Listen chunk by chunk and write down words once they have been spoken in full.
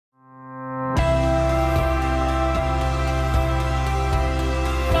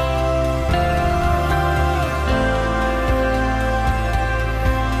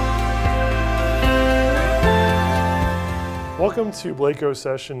Welcome to Blaco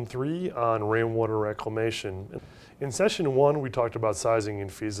Session 3 on rainwater reclamation. In Session 1, we talked about sizing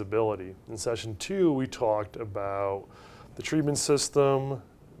and feasibility. In Session 2, we talked about the treatment system,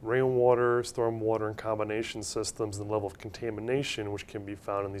 rainwater, stormwater, and combination systems, and the level of contamination which can be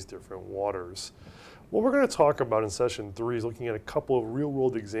found in these different waters. What we're going to talk about in Session 3 is looking at a couple of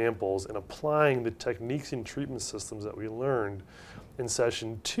real-world examples and applying the techniques and treatment systems that we learned in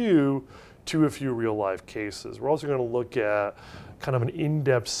Session 2 to a few real-life cases. We're also going to look at kind of an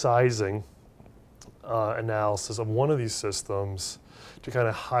in-depth sizing analysis of one of these systems to kind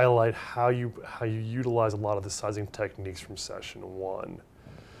of highlight how you utilize a lot of the sizing techniques from Session 1.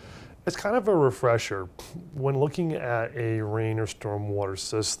 It's kind of a refresher. When looking at a rain or stormwater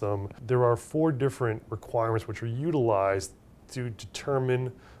system, there are 4 different requirements which are utilized to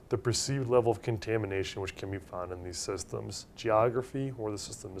determine the perceived level of contamination which can be found in these systems. Geography, where the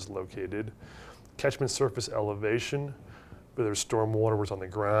system is located. Catchment surface elevation, whether it's stormwater where it's on the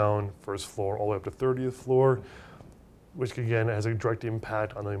ground, first floor, all the way up to 30th floor, which again has a direct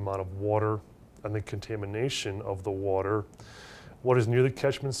impact on the amount of water and the contamination of the water. What is near the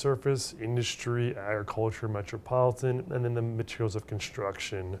catchment surface, industry, agriculture, metropolitan, and then the materials of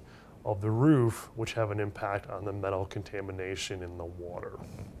construction of the roof, which have an impact on the metal contamination in the water.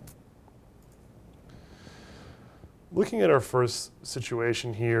 Looking at our first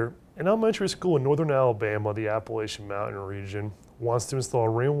situation here, an elementary school in northern Alabama, the Appalachian Mountain region, wants to install a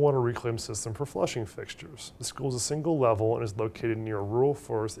rainwater reclaim system for flushing fixtures. The school is a single level and is located near a rural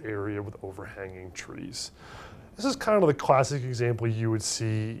forest area with overhanging trees. This is kind of the classic example you would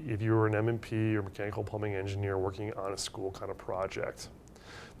see if you were an M&P or mechanical plumbing engineer working on a school kind of project.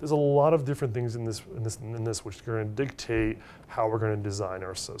 There's a lot of different things in this which are going to dictate how we're going to design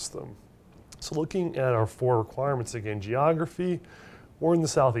our system. So looking at our 4 requirements again, geography, we're in the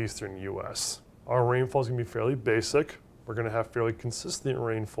southeastern US. Our rainfall is going to be fairly basic. We're going to have fairly consistent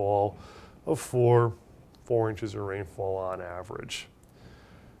rainfall of 4 inches of rainfall on average.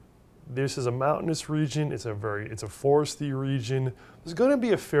 This is a mountainous region, it's a foresty region. There's going to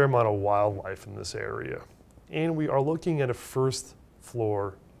be a fair amount of wildlife in this area. And we are looking at a first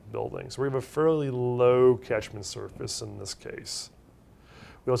floor building. So we have a fairly low catchment surface in this case.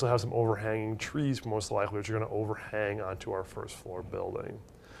 We also have some overhanging trees, most likely, which are going to overhang onto our first floor building.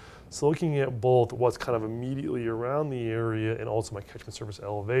 So looking at both what's kind of immediately around the area and also my catchment surface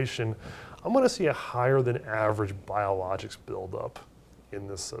elevation, I'm going to see a higher than average biologics buildup in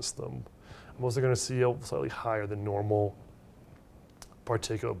this system. I'm also going to see a slightly higher than normal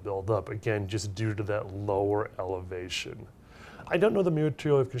particulate buildup, again, just due to that lower elevation. I don't know the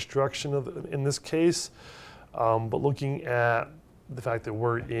material of construction in this case, but looking at the fact that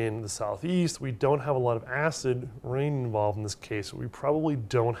we're in the southeast, we don't have a lot of acid rain involved in this case, so we probably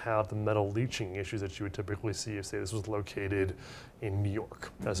don't have the metal leaching issues that you would typically see if, say, this was located in New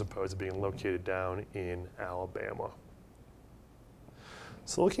York, as opposed to being located down in Alabama.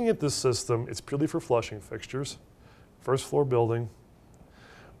 So looking at this system, it's purely for flushing fixtures, first floor building.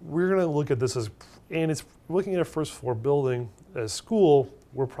 We're going to look at this as, and it's looking at a first floor building as school,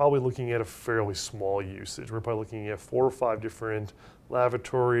 we're probably looking at a fairly small usage. We're probably looking at 4 or 5 different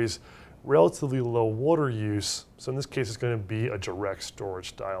lavatories, relatively low water use. So in this case, it's going to be a direct storage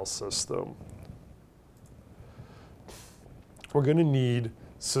style system. We're going to need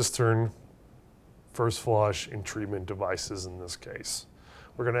cistern, first flush, and treatment devices in this case.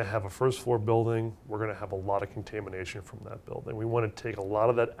 We're going to have a first floor building. We're going to have a lot of contamination from that building. We want to take a lot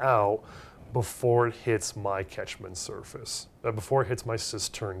of that out before it hits my catchment surface, before it hits my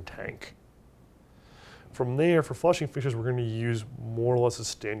cistern tank. From there, for flushing fixtures, we're going to use more or less a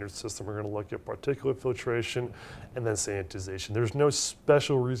standard system. We're going to look at particulate filtration and then sanitization. There's no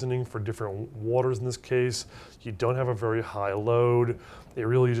special reasoning for different waters in this case. You don't have a very high load. It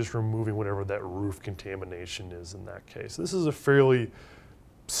really is just removing whatever that roof contamination is in that case. This is a fairly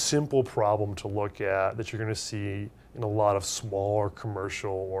simple problem to look at that you're going to see in a lot of smaller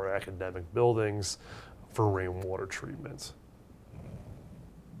commercial or academic buildings for rainwater treatment.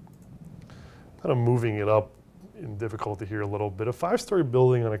 Kind of moving it up in difficulty here a little bit. A 5-story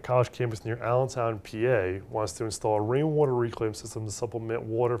building on a college campus near Allentown, PA wants to install a rainwater reclaim system to supplement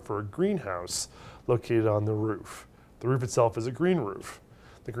water for a greenhouse located on the roof. The roof itself is a green roof.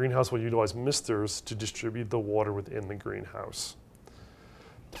 The greenhouse will utilize misters to distribute the water within the greenhouse.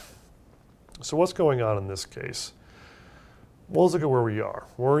 So what's going on in this case? Well, let's look at where we are.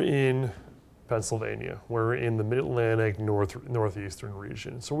 We're in Pennsylvania. We're in the Mid-Atlantic northeastern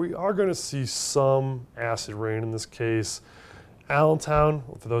region. So we are going to see some acid rain in this case. Allentown,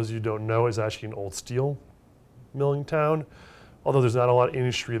 for those of you who don't know, is actually an old steel milling town, although there's not a lot of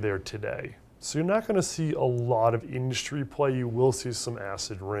industry there today. So you're not going to see a lot of industry play. You will see some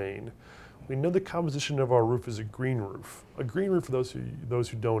acid rain. We know the composition of our roof is a green roof. A green roof, for those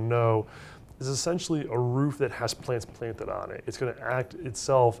who don't know, is essentially a roof that has plants planted on it. It's going to act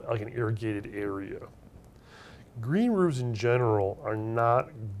itself like an irrigated area. Green roofs in general are not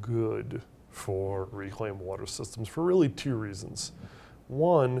good for reclaimed water systems for really two reasons.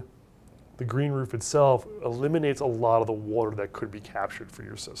 One, the green roof itself eliminates a lot of the water that could be captured for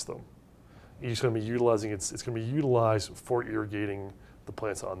your system. You're just going to be utilizing it's going to be utilized for irrigating the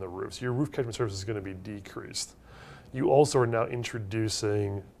plants on the roof. So your roof catchment surface is going to be decreased. You also are now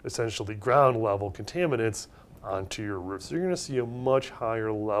introducing essentially ground level contaminants onto your roof. So you're going to see a much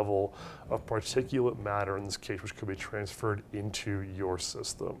higher level of particulate matter in this case, which could be transferred into your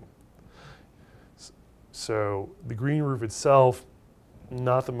system. So the green roof itself,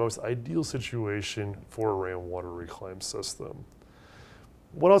 not the most ideal situation for a rainwater reclaim system.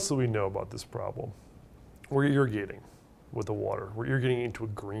 What else do we know about this problem? We're irrigating with the water. We're irrigating into a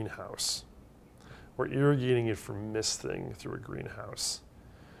greenhouse. We're irrigating it from misting through a greenhouse.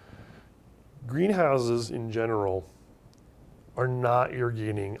 Greenhouses in general are not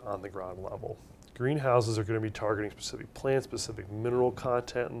irrigating on the ground level. Greenhouses are going to be targeting specific plants, specific mineral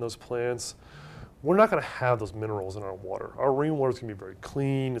content in those plants. We're not going to have those minerals in our water. Our rainwater is going to be very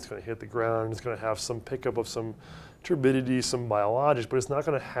clean. It's going to hit the ground. It's going to have some pickup of some turbidity, some biologics, but it's not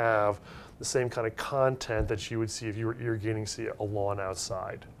going to have the same kind of content that you would see if you were irrigating, say, a lawn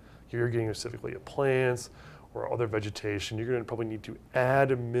outside. You're irrigating specifically at plants or other vegetation. You're going to probably need to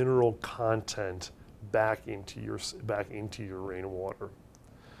add mineral content back into your rainwater.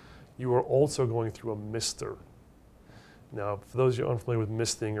 You are also going through a mister. Now, for those who are unfamiliar with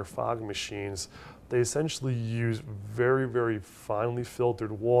misting or fog machines, they essentially use very, very finely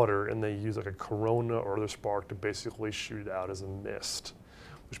filtered water, and they use like a corona or other spark to basically shoot it out as a mist,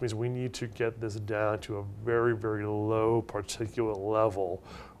 which means we need to get this down to a very, very low particulate level,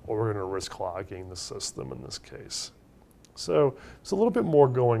 or we're going to risk clogging the system in this case. So there's a little bit more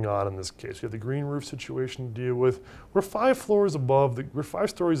going on in this case. We have the green roof situation to deal with. We're 5 stories above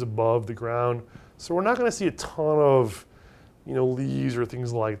the ground, so we're not going to see a ton of leaves or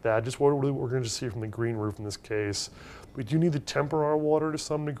things like that. Just what we're going to see from the green roof in this case. We do need to temper our water to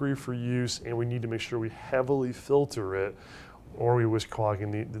some degree for use, and we need to make sure we heavily filter it, or we risk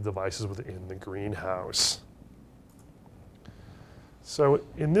clogging the devices within the greenhouse. So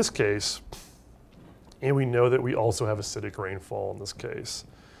in this case, and we know that we also have acidic rainfall in this case.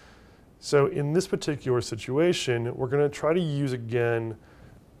 So in this particular situation, we're going to try to use again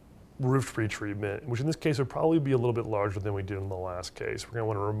roof pretreatment, which in this case would probably be a little bit larger than we did in the last case. We're going to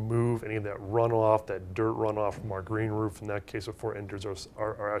want to remove any of that runoff, that dirt runoff from our green roof in that case before it enters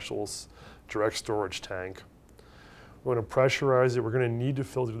our actual direct storage tank. We're going to pressurize it. We're going to need to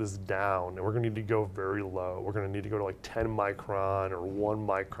filter this down, and we're going to need to go very low. We're going to need to go to like 10 micron or 1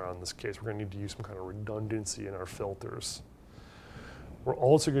 micron in this case. We're going to need to use some kind of redundancy in our filters. We're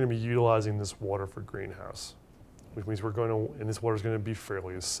also going to be utilizing this water for greenhouse, which means and this water is going to be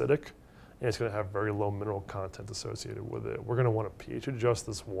fairly acidic, and it's going to have very low mineral content associated with it. We're going to want to pH adjust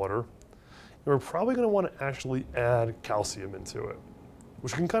this water, and we're probably going to want to actually add calcium into it,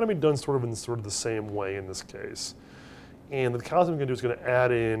 which can kind of be done sort of the same way in this case. And the calcium we're going to do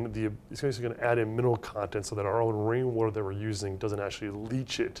is going to add in mineral content so that our own rainwater that we're using doesn't actually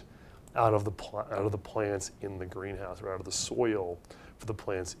leach it out of the plants in the greenhouse, or out of the soil for the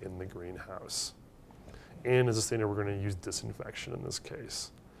plants in the greenhouse. And as a standard, we're going to use disinfection in this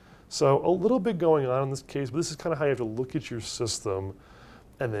case. So a little bit going on in this case, but this is kind of how you have to look at your system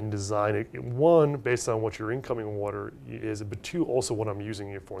and then design it. One, based on what your incoming water is, but two, also what I'm using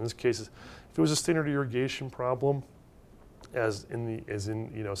it for. In this case, if it was a standard irrigation problem, as in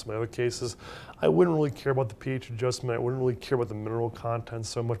some other cases, I wouldn't really care about the pH adjustment. I wouldn't really care about the mineral content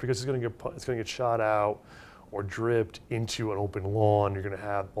so much, because it's going to get shot out or dripped into an open lawn. You're going to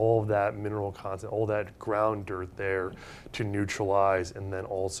have all of that mineral content, all that ground dirt there to neutralize, and then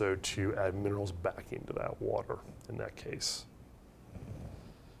also to add minerals back into that water in that case.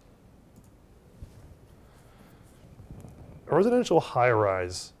 A residential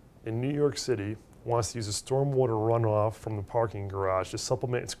high-rise in New York City wants to use a stormwater runoff from the parking garage to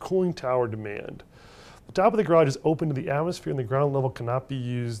supplement its cooling tower demand. The top of the garage is open to the atmosphere, and the ground level cannot be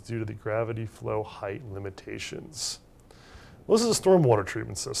used due to the gravity flow height limitations. Well, this is a stormwater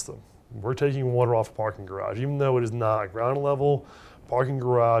treatment system. We're taking water off a parking garage. Even though it is not a ground level, parking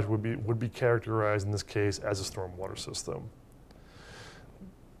garage would be characterized in this case as a stormwater system.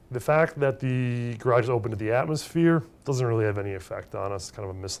 The fact that the garage is open to the atmosphere doesn't really have any effect on us. It's kind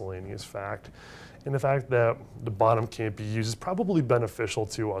of a miscellaneous fact. And the fact that the bottom can't be used is probably beneficial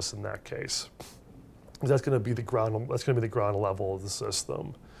to us in that case. That's going to be the ground level of the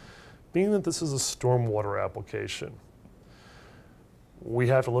system. Being that this is a stormwater application, we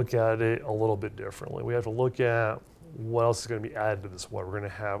have to look at it a little bit differently. We have to look at what else is going to be added to this water. We're going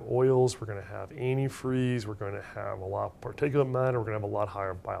to have oils, we're going to have antifreeze, we're going to have a lot of particulate matter, we're going to have a lot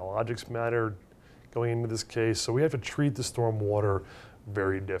higher biologics matter going into this case. So we have to treat the stormwater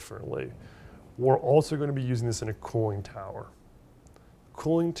very differently. We're also going to be using this in a cooling tower.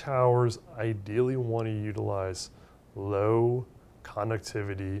 Cooling towers ideally want to utilize low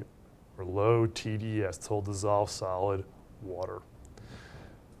conductivity or low TDS, total dissolved solid water.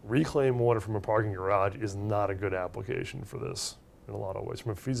 Reclaimed water from a parking garage is not a good application for this in a lot of ways.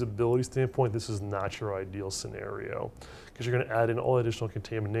 From a feasibility standpoint, this is not your ideal scenario because you're going to add in all additional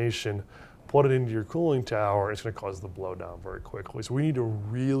contamination, put it into your cooling tower, and it's going to cause the blow down very quickly. So we need to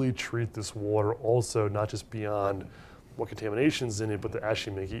really treat this water also not just beyond what contamination's in it, but to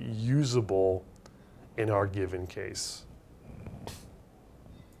actually make it usable in our given case.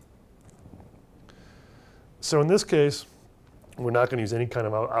 So in this case, we're not going to use any kind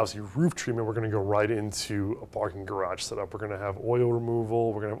of obviously roof treatment. We're going to go right into a parking garage setup. We're going to have oil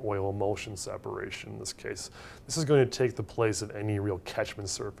removal. We're going to have oil emulsion separation in this case. This is going to take the place of any real catchment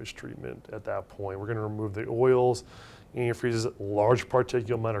surface treatment at that point. We're going to remove the oils, antifreezes, large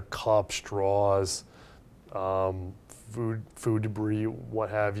particulate matter, cups, straws, food debris, what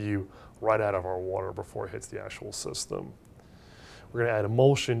have you, right out of our water before it hits the actual system. We're going to add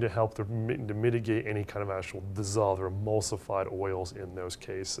emulsion to help to mitigate any kind of actual dissolved or emulsified oils in those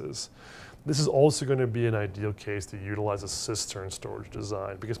cases. This is also going to be an ideal case to utilize a cistern storage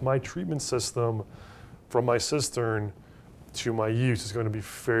design because my treatment system from my cistern to my use is going to be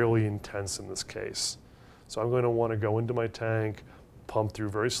fairly intense in this case. So I'm going to want to go into my tank, pump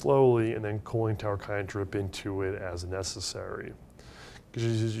through very slowly, and then cooling tower kind of drip into it as necessary. Because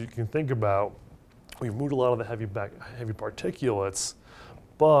as you can think about, we've moved a lot of the heavy particulates,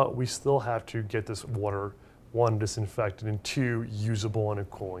 but we still have to get this water, one, disinfected, and two, usable in a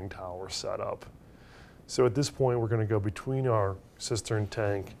cooling tower setup. So at this point, we're going to go between our cistern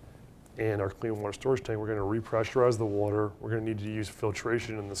tank and our clean water storage tank. We're going to repressurize the water. We're going to need to use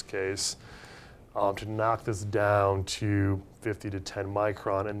filtration in this case to knock this down to 50 to 10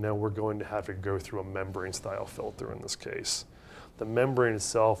 micron, and then we're going to have to go through a membrane style filter in this case. The membrane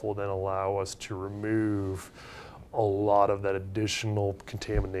itself will then allow us to remove a lot of that additional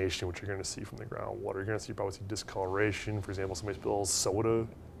contamination which you're going to see from the groundwater. You're going to see probably discoloration. For example, somebody spills soda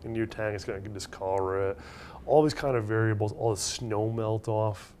into your tank, it's going to discolor it. All these kind of variables, all the snow melt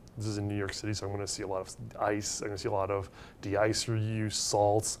off. This is in New York City, so I'm going to see a lot of ice. I'm going to see a lot of de-icer use,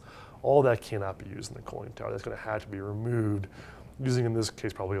 salts. All that cannot be used in the cooling tower. That's going to have to be removed using, in this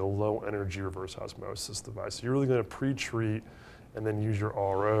case, probably a low energy reverse osmosis device. So you're really going to pre-treat and then use your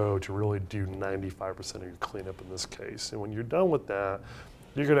RO to really do 95% of your cleanup in this case. And when you're done with that,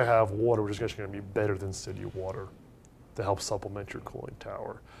 you're going to have water which is actually going to be better than city water to help supplement your cooling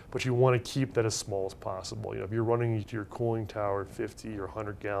tower. But you want to keep that as small as possible. You know, if you're running your cooling tower at 50 or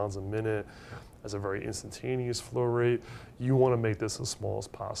 100 gallons a minute as a very instantaneous flow rate, you want to make this as small as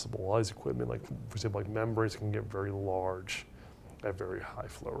possible. A lot of these equipment, like for example, like membranes, can get very large at very high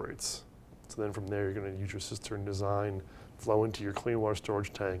flow rates. So then from there, you're going to use your cistern design, flow into your clean water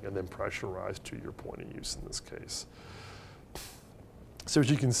storage tank, and then pressurize to your point of use in this case. So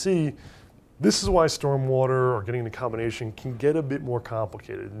as you can see, this is why stormwater or getting the combination can get a bit more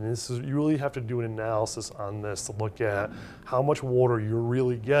complicated. And this is, you really have to do an analysis on this to look at how much water you're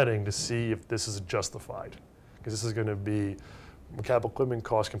really getting to see if this is justified. Because this is going to be, capital equipment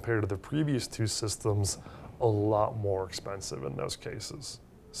cost compared to the previous two systems, a lot more expensive in those cases.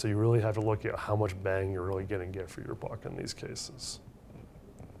 So you really have to look at how much bang you're really going to get for your buck in these cases.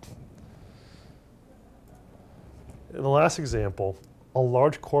 In the last example, a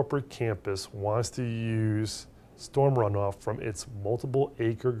large corporate campus wants to use storm runoff from its multiple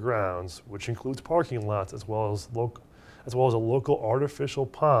acre grounds, which includes parking lots as well as a local artificial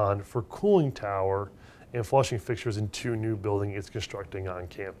pond for cooling tower and flushing fixtures in 2 new buildings it's constructing on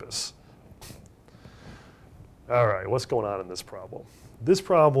campus. All right, what's going on in this problem? This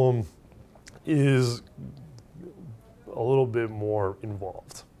problem is a little bit more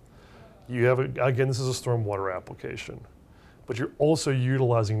involved. You have, again, this is a stormwater application, but you're also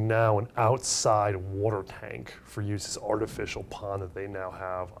utilizing now an outside water tank for use, this artificial pond that they now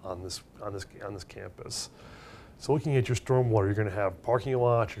have on this campus. So looking at your stormwater, you're going to have parking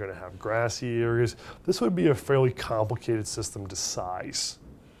lots, you're going to have grassy areas. This would be a fairly complicated system to size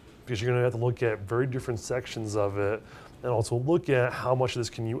because you're going to have to look at very different sections of it and also look at how much of this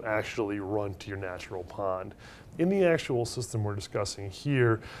can you actually run to your natural pond. In the actual system we're discussing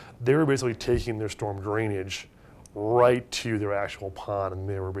here, they were basically taking their storm drainage right to their actual pond, and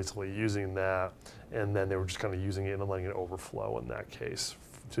they were basically using that, and then they were just kind of using it and letting it overflow in that case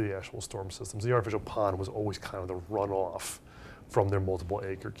to the actual storm systems. The artificial pond was always kind of the runoff from their multiple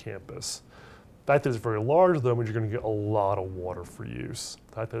acre campus. The fact that it's very large though means you're going to get a lot of water for use.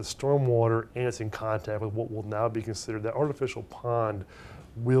 The fact that it's storm water and it's in contact with what will now be considered that artificial pond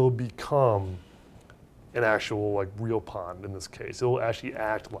will become an actual like real pond in this case. It will actually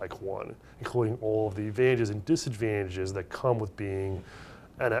act like one, including all of the advantages and disadvantages that come with being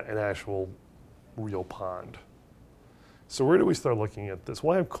an actual real pond. So where do we start looking at this?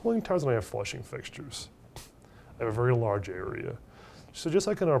 Well, I have cooling towers and I have flushing fixtures. I have a very large area. So just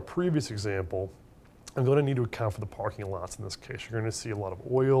like in our previous example, I'm going to need to account for the parking lots in this case. You're going to see a lot of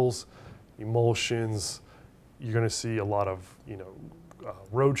oils, emulsions. You're going to see a lot of,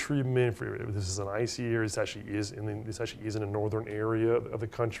 road treatment. This is an icy area. This actually is in a northern area of the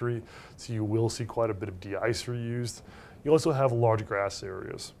country, so you will see quite a bit of de-icer used. You also have large grass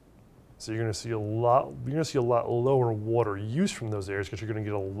areas, so you're going to see a lot. You're going to see a lot lower water use from those areas because you're going to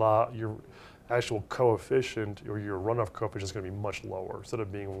get a lot. Your actual coefficient or your runoff coefficient is going to be much lower. Instead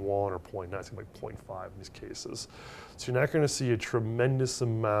of being 1 or 0.9, it's going to be like 0.5 in these cases. So you're not going to see a tremendous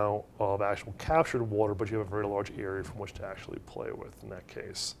amount of actual captured water, but you have a very large area from which to actually play with in that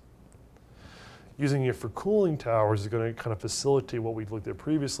case. Using it for cooling towers is going to kind of facilitate what we looked at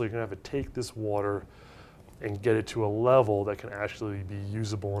previously. You're going to have to take this water and get it to a level that can actually be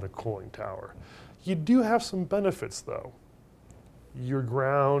usable in a cooling tower. You do have some benefits though. Your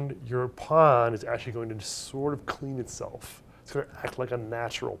pond is actually going to sort of clean itself. It's going to act like a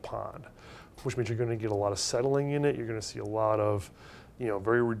natural pond, which means you're going to get a lot of settling in it. You're going to see a lot of,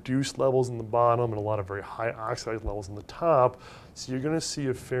 very reduced levels in the bottom and a lot of very high oxidized levels in the top. So you're going to see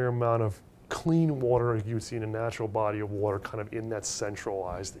a fair amount of clean water like you would see in a natural body of water kind of in that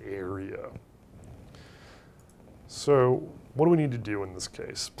centralized area. So what do we need to do in this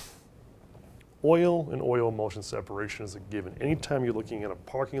case? Oil and oil emulsion separation is a given. Anytime you're looking at a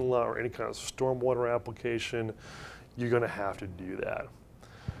parking lot or any kind of stormwater application, you're going to have to do that.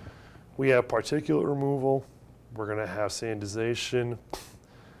 We have particulate removal, we're going to have sanitization,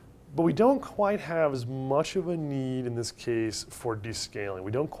 but we don't quite have as much of a need in this case for descaling.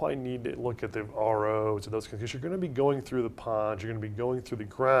 We don't quite need to look at the ROs or those kinds, because you're going to be going through the ponds, you're going to be going through the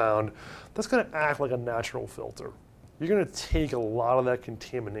ground. That's going to act like a natural filter. You're going to take a lot of that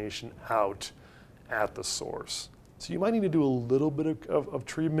contamination out at the source. So you might need to do a little bit of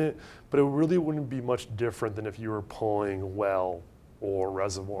treatment, but it really wouldn't be much different than if you were pulling well or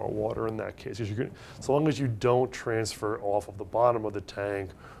reservoir water in that case. So long as you don't transfer off of the bottom of the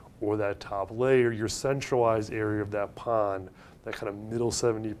tank or that top layer, your centralized area of that pond, that kind of middle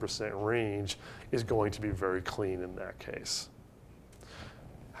 70% range, is going to be very clean in that case.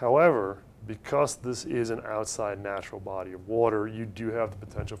 However, because this is an outside natural body of water, you do have the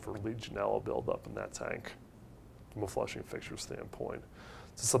potential for Legionella buildup in that tank from a flushing fixture standpoint.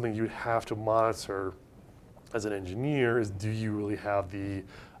 So something you'd have to monitor as an engineer is, do you really have the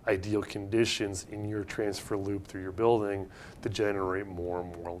ideal conditions in your transfer loop through your building to generate more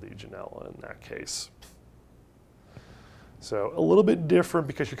and more Legionella in that case? So a little bit different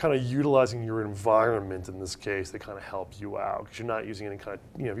because you're kind of utilizing your environment in this case to kind of help you out, because you're not using any kind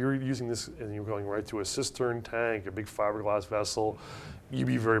of, if you're using this and you're going right to a cistern tank, a big fiberglass vessel, you'd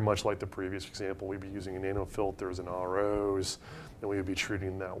be very much like the previous example. We'd be using nanofilters and ROs, and we would be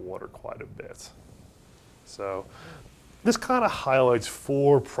treating that water quite a bit. So this kind of highlights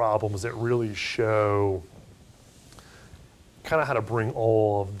 4 problems that really show kind of how to bring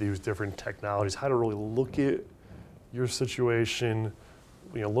all of these different technologies, how to really look at your situation,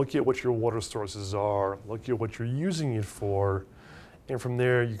 look at what your water sources are, look at what you're using it for, and from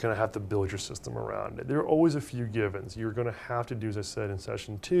there you kind of have to build your system around it. There are always a few givens. You're going to have to do, as I said in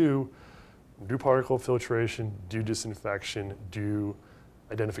session 2, do particle filtration, do disinfection, do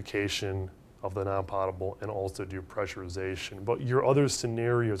identification of the non-potable, and also do pressurization. But your other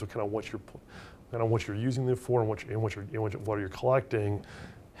scenarios are kind of what you're using them for and what you're collecting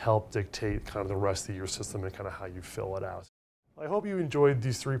help dictate kind of the rest of your system and kind of how you fill it out. I hope you enjoyed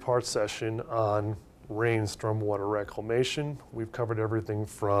these 3-part session on rain, stormwater reclamation. We've covered everything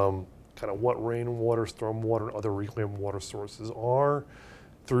from kind of what rainwater, stormwater, and other reclaimed water sources are,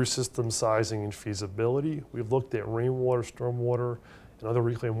 through system sizing and feasibility. We've looked at rainwater, stormwater, and other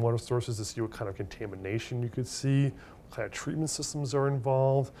reclaimed water sources to see what kind of contamination you could see, what kind of treatment systems are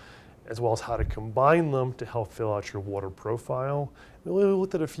involved. as well as how to combine them to help fill out your water profile. We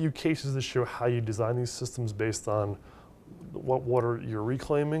looked at a few cases to show how you design these systems based on what water you're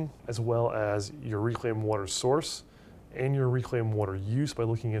reclaiming, as well as your reclaimed water source and your reclaimed water use by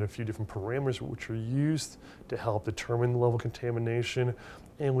looking at a few different parameters which are used to help determine the level of contamination.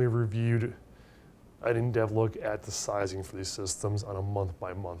 And we reviewed an in-depth look at the sizing for these systems on a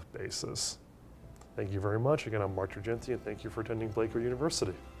month-by-month basis. Thank you very much. Again, I'm Mark Girgenti, and thank you for attending Blake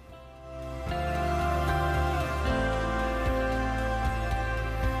University.